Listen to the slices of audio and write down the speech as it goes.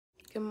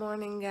Good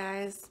morning,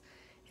 guys.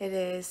 It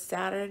is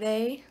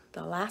Saturday,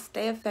 the last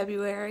day of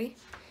February,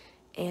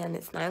 and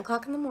it's 9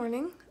 o'clock in the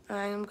morning.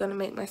 I'm going to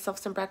make myself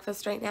some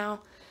breakfast right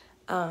now.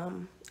 I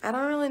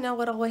don't really know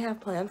what all we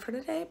have planned for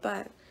today,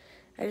 but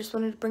I just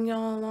wanted to bring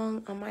y'all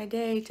along on my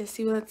day to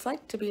see what it's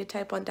like to be a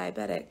type 1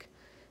 diabetic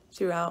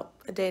throughout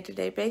a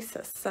day-to-day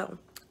basis. So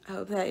I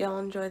hope that y'all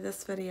enjoy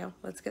this video.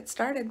 Let's get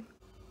started.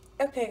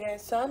 Okay,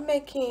 guys, so I'm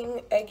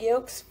making egg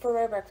yolks for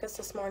my breakfast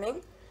this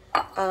morning.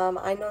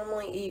 I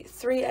normally eat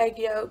 3 egg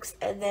yolks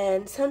and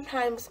then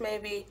sometimes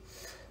maybe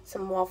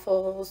some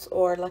waffles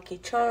or Lucky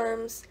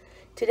Charms.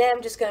 Today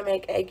I'm just going to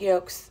make egg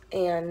yolks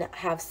and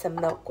have some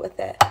milk with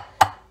it.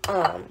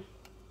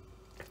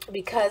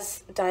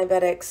 Because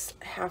diabetics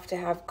have to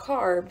have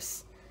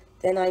carbs,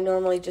 then I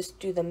normally just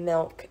do the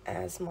milk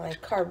as my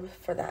carb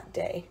for that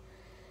day.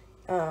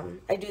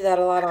 I do that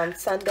a lot on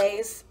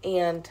Sundays,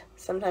 and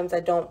sometimes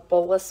I don't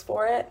bolus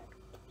for it.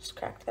 Just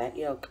cracked that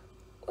yolk.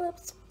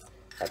 Whoops.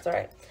 That's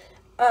alright.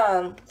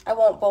 I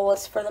won't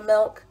bolus for the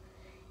milk,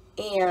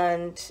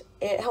 and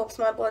it helps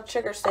my blood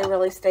sugar stay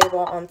really stable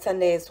on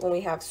Sundays when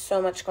we have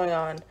so much going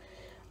on,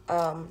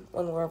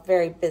 when we're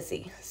very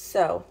busy.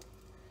 So,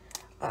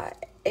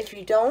 if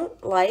you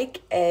don't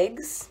like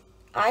eggs,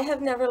 I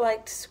have never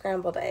liked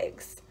scrambled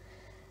eggs.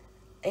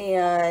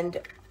 And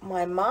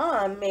my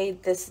mom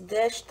made this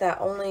dish that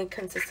only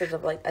consisted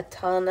of like a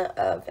ton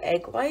of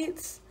egg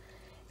whites.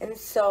 And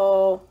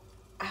so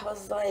I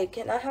was like,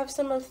 can I have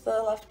some of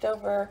the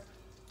leftover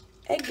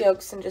egg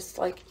yolks and just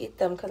like eat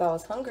them because I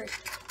was hungry?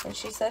 And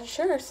she said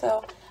sure.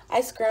 So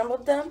I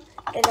scrambled them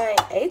and I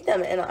ate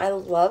them, and I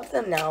love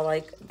them now.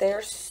 Like,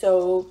 they're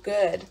so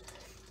good.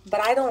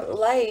 But I don't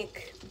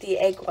like the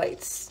egg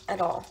whites at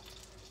all.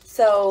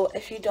 So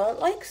if you don't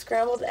like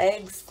scrambled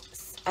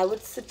eggs, I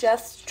would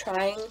suggest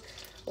trying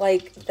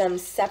like them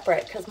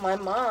separate, because my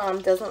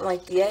mom doesn't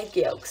like the egg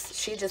yolks.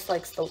 She just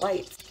likes the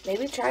whites.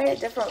 Maybe try it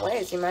different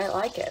ways. You might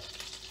like it.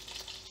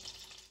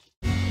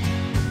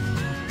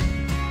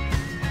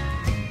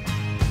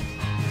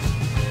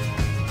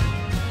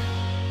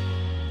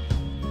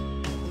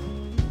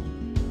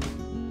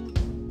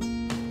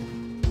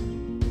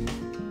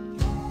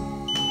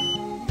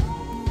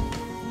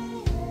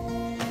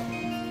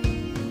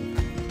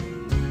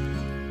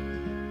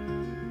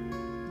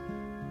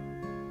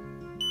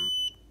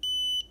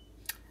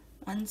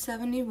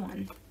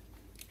 $171.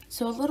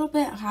 So a little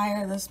bit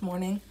higher this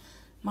morning.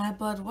 My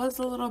blood was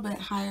a little bit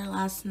higher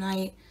last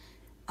night,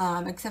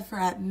 except for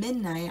at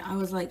midnight I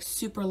was like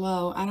super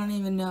low. I don't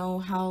even know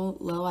how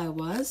low I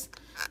was,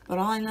 but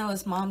all I know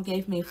is Mom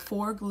gave me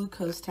 4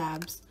 glucose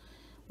tabs,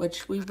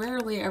 which we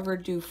rarely ever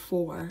do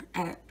 4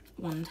 at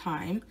one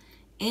time,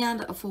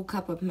 and a full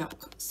cup of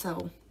milk.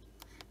 So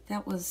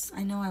that was,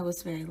 I know I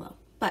was very low.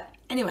 But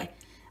anyway,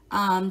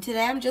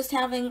 today I'm just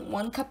having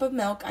 1 cup of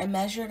milk. I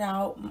measured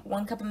out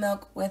 1 cup of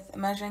milk with a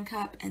measuring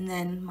cup and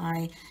then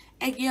my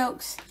egg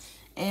yolks.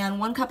 And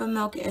 1 cup of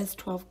milk is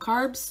 12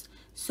 carbs.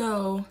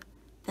 So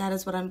that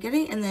is what I'm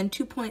getting. And then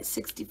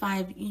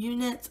 2.65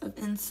 units of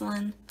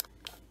insulin.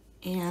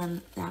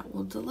 And that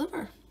will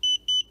deliver.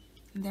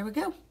 And there we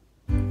go.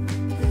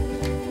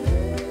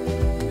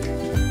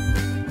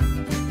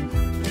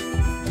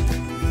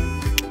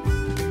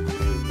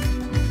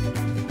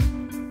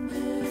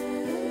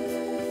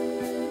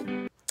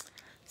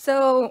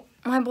 So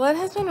my blood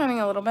has been running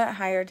a little bit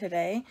higher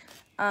today.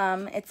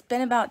 It's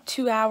been about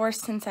 2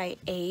 hours since I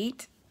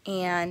ate,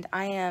 and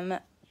I am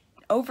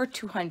over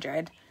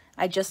 200.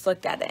 I just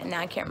looked at it, and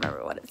now I can't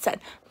remember what it said.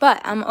 But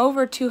I'm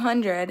over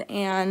 200,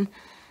 and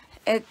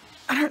I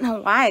don't know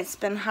why it's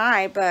been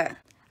high, but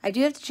I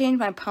do have to change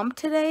my pump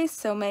today,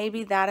 so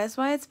maybe that is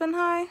why it's been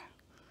high. I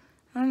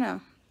don't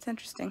know. It's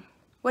interesting.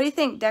 What do you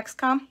think,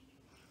 Dexcom?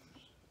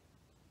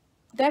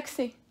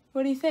 Dexy,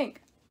 what do you think?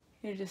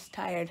 You're just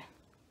tired.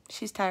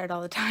 She's tired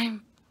all the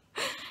time.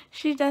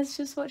 She does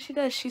just what she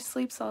does. She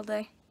sleeps all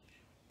day.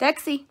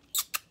 Dexy,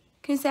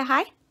 can you say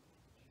hi?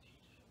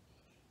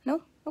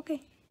 No?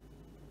 Okay.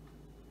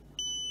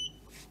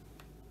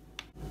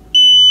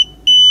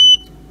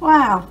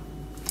 Wow.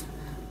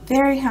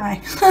 Very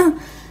high.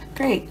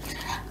 Great.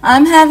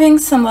 I'm having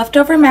some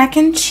leftover mac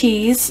and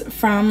cheese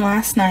from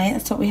last night.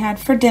 That's what we had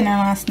for dinner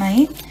last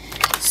night.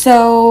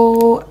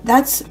 So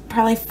that's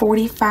probably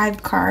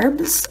 45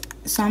 carbs.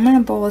 So I'm going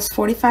to bolus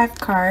 45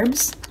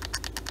 carbs.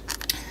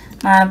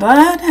 My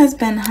blood has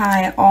been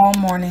high all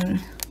morning,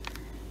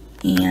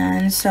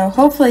 and so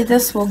hopefully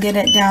this will get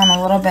it down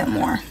a little bit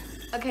more.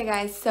 Okay,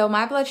 guys, so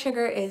my blood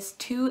sugar is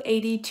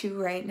 282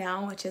 right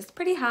now, which is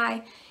pretty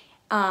high.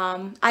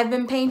 I've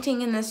been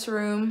painting in this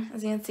room.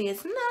 As you can see,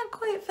 it's not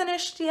quite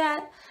finished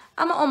yet.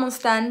 I'm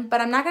almost done,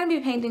 but I'm not going to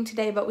be painting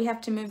today, but we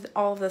have to move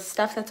all the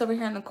stuff that's over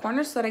here in the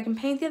corner so that I can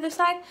paint the other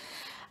side.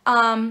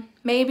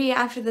 Maybe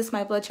after this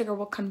my blood sugar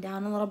will come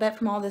down a little bit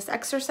from all this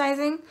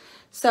exercising,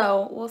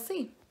 so we'll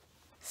see.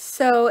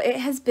 So it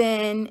has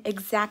been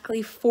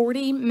exactly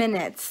 40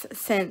 minutes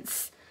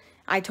since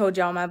I told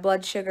y'all my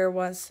blood sugar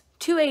was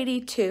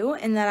 282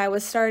 and that I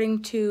was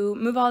starting to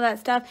move all that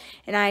stuff,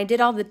 and I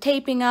did all the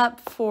taping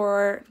up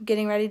for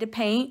getting ready to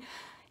paint.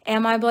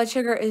 and my blood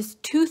sugar is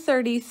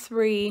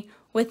 233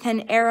 with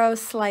an arrow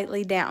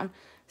slightly down,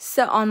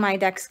 so on my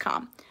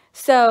Dexcom.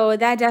 So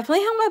that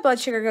definitely helped my blood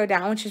sugar go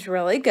down, which is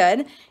really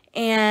good.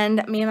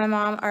 And me and my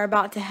mom are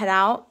about to head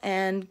out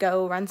and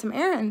go run some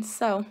errands,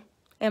 so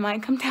it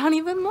might come down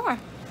even more.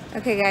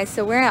 Okay guys,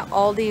 so we're at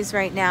Aldi's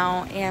right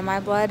now, and my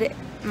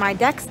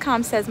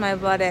Dexcom says my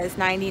blood is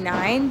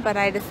 99, but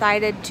I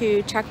decided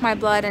to check my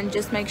blood and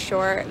just make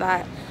sure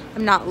that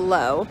I'm not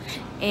low.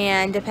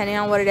 And depending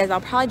on what it is, I'll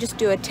probably just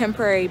do a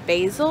temporary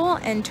basal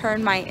and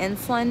turn my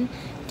insulin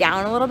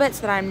down a little bit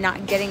so that I'm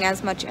not getting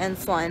as much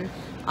insulin,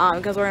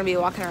 because we're gonna be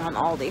walking around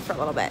Aldi for a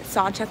little bit.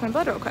 So I'll check my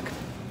blood real quick.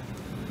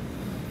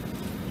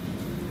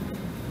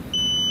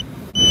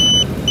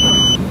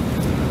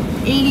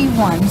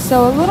 81,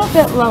 so a little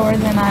bit lower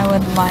than I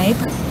would like,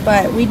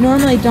 but we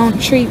normally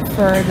don't treat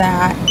for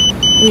that.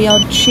 We'll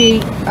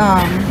treat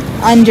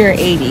under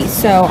 80.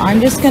 So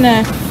I'm just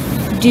gonna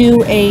do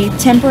a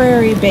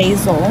temporary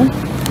basal.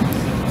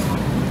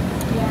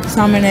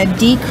 So I'm gonna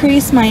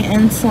decrease my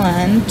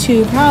insulin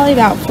to probably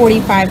about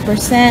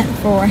 45%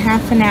 for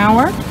half an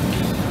hour,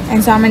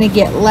 and so I'm gonna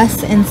get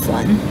less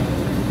insulin.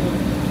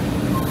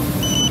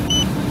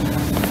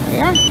 There we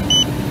are.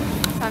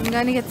 So I'm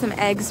gonna get some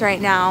eggs right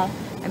now.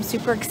 I'm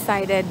super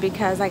excited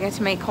because I get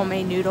to make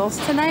homemade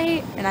noodles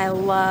tonight, and I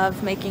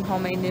love making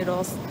homemade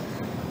noodles.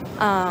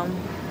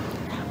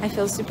 I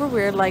feel super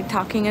weird like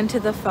talking into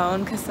the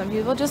phone because some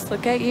people just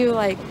look at you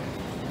like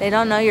they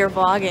don't know you're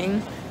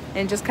vlogging, and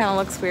it just kind of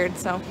looks weird.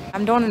 So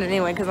I'm doing it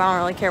anyway because I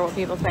don't really care what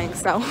people think.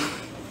 So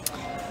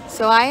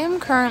I am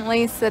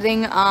currently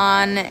sitting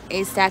on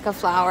a stack of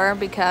flour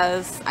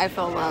because I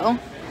feel low,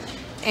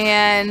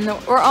 and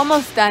we're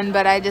almost done,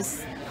 but I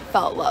just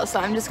felt low, so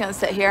I'm just gonna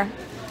sit here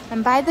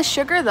and buy the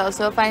sugar though.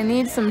 So if I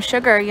need some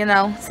sugar, you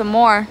know, some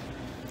more,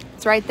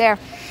 it's right there.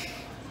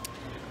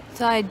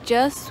 So I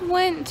just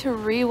went to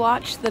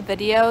rewatch the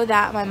video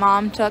that my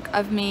mom took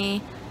of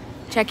me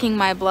checking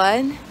my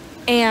blood,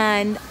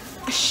 and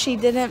she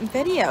didn't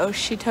video,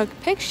 she took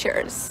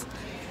pictures.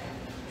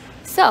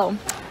 So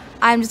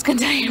I'm just gonna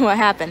tell you what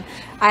happened.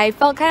 I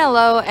felt kind of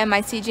low, and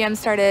my CGM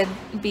started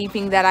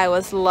beeping that I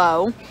was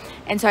low.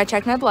 And so I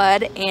checked my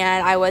blood,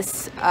 and I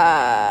was,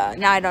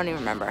 now I don't even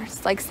remember.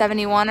 It's like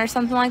 71 or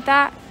something like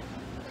that.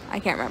 I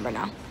can't remember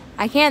now.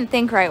 I can't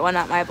think right when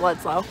my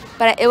blood's low,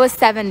 but it was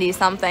 70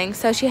 something.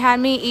 So she had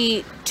me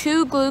eat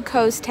 2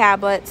 glucose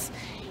tablets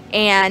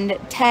and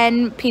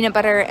 10 peanut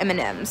butter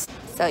M&Ms.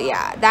 So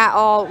yeah, that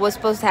all was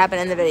supposed to happen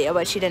in the video,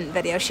 but she didn't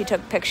video, she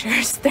took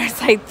pictures.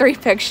 There's like 3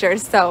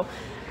 pictures, so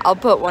I'll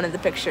put one of the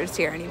pictures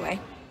here anyway.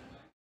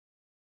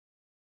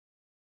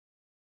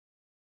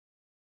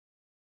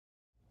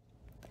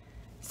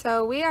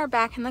 So we are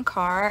back in the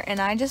car, and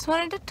I just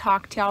wanted to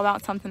talk to y'all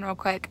about something real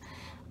quick.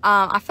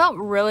 I felt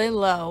really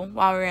low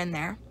while we were in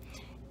there,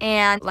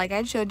 and like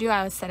I showed you,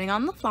 I was sitting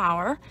on the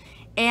flour,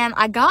 and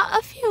I got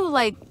a few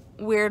like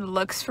weird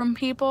looks from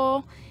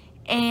people,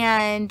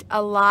 and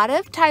a lot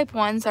of type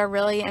 1s are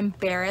really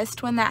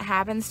embarrassed when that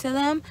happens to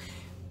them.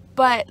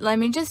 But let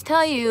me just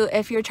tell you,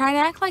 if you're trying to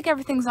act like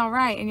everything's all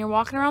right and you're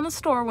walking around the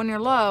store when you're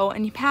low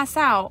and you pass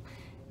out,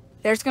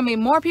 there's gonna be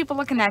more people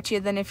looking at you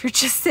than if you're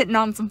just sitting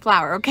on some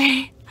flour,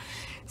 okay?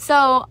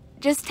 So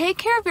just take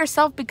care of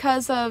yourself,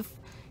 because of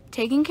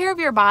taking care of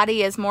your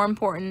body is more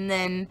important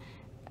than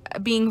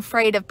being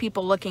afraid of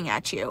people looking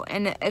at you.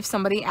 And if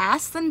somebody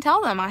asks, then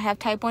tell them I have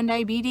type 1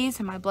 diabetes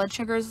and my blood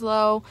sugar is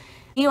low.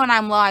 Even when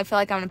I'm low, I feel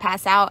like I'm gonna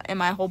pass out and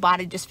my whole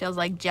body just feels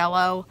like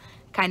jello,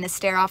 kind of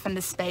stare off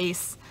into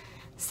space.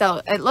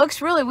 So it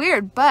looks really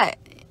weird, but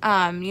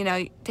you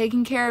know,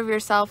 taking care of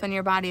yourself and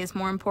your body is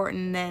more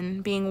important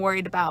than being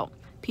worried about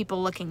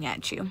people looking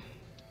at you.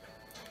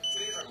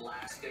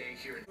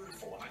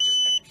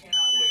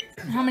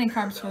 How many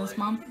carbs for this,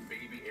 Mom?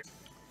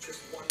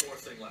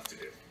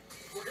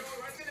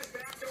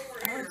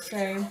 I would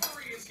say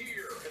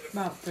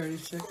about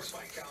 36.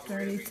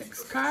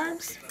 36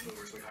 carbs.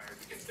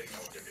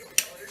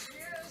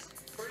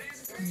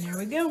 And here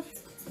we go.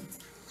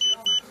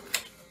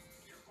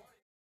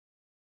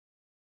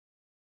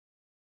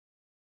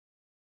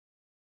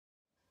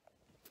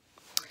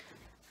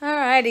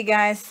 Alrighty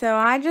guys, so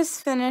I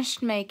just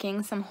finished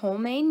making some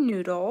homemade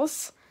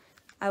noodles.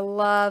 I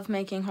love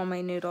making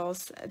homemade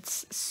noodles.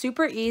 It's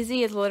super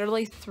easy. It's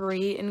literally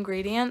 3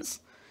 ingredients,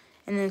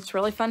 and then it's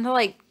really fun to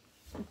like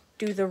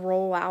do the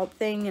roll out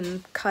thing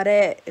and cut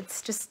it.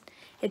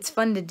 It's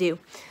fun to do.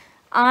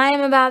 I'm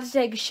about to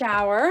take a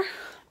shower.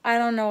 I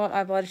don't know what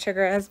my blood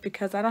sugar is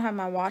because I don't have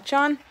my watch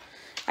on.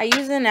 I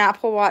use an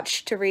Apple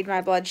Watch to read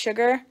my blood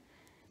sugar,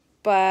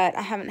 but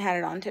I haven't had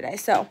it on today.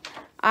 So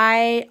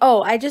I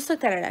just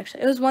looked at it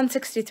actually. It was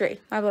 163.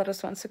 My blood was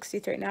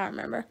 163, now I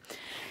remember.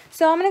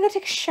 So I'm going to go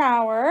take a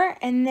shower,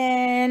 and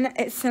then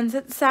since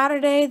it's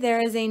Saturday,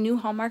 there is a new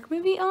Hallmark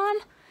movie on.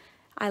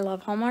 I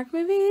love Hallmark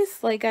movies,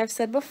 like I've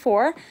said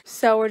before.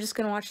 So we're just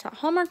going to watch that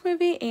Hallmark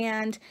movie,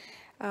 and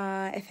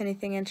if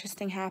anything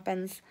interesting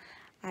happens,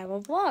 I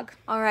will vlog.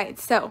 Alright,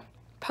 so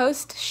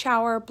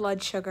post-shower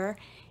blood sugar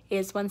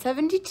is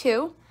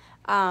 172.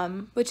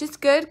 which is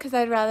good because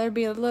I'd rather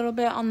be a little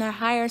bit on the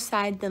higher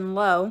side than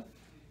low.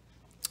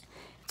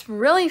 It's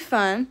really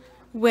fun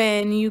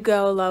when you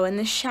go low in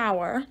the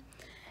shower,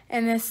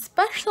 and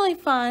especially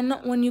fun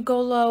when you go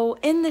low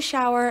in the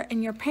shower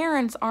and your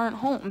parents aren't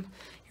home.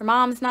 Your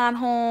mom's not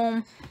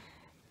home,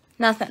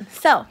 nothing.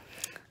 So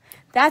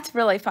that's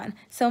really fun.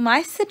 So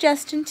my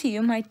suggestion to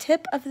you, my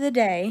tip of the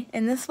day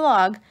in this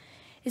vlog,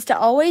 is to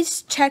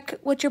always check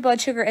what your blood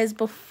sugar is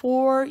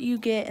before you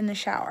get in the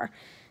shower.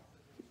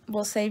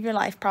 Will save your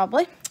life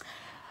probably.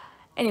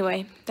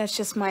 Anyway, that's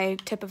just my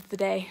tip of the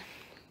day.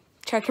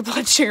 Check your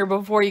blood sugar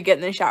before you get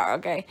in the shower,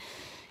 okay?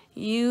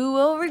 You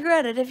will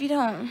regret it if you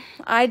don't.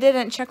 I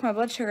didn't check my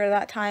blood sugar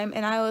that time,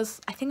 and I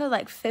think it was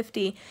like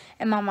 50,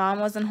 and my mom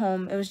wasn't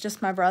home. It was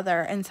just my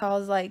brother, and so I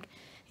was like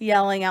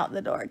yelling out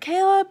the door,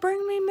 "Kayla,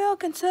 bring me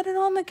milk and set it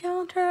on the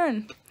counter."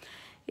 And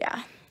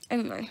yeah,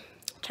 anyway,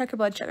 check your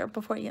blood sugar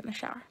before you get in the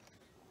shower.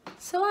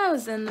 So I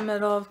was in the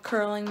middle of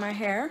curling my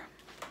hair,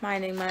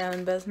 minding my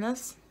own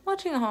business,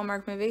 watching a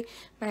Hallmark movie.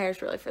 My hair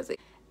is really frizzy.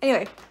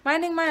 Anyway,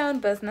 minding my own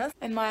business,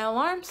 and my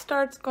alarm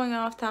starts going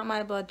off that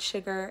my blood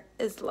sugar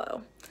is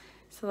low.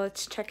 So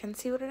let's check and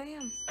see what I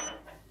am.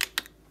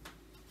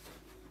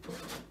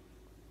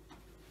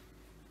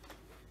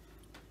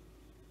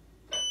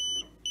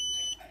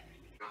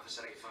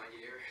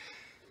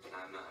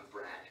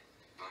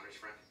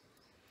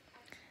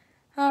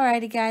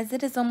 Alrighty guys,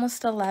 it is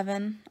almost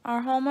 11.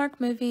 Our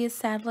Hallmark movie is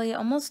sadly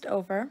almost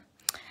over.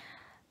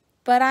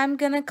 But I'm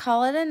gonna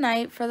call it a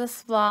night for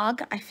this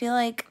vlog. I feel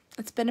like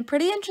it's been a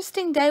pretty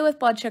interesting day with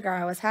blood sugar.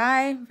 I was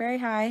high, very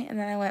high, and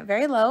then I went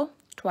very low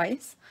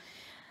twice.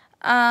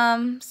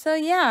 So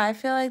yeah, I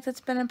feel like that's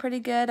been pretty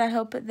good. I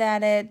hope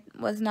that it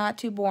was not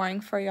too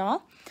boring for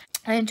y'all.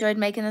 I enjoyed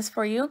making this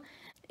for you.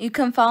 You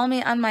can follow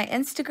me on my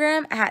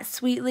Instagram at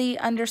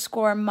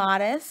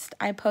sweetly_modest.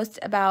 I post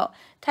about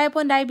type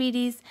 1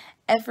 diabetes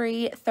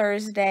every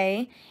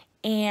Thursday,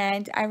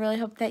 and I really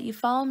hope that you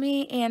follow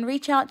me and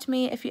reach out to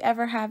me if you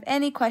ever have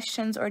any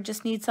questions or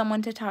just need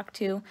someone to talk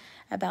to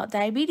about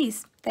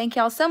diabetes. Thank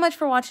y'all so much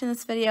for watching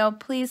this video.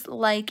 Please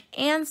like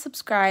and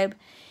subscribe,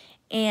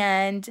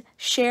 and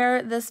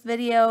share this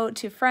video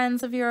to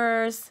friends of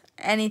yours.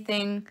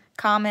 Anything,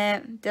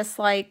 comment,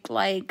 dislike,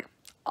 like,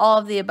 all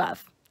of the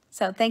above.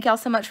 So thank y'all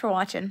so much for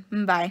watching.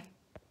 Bye.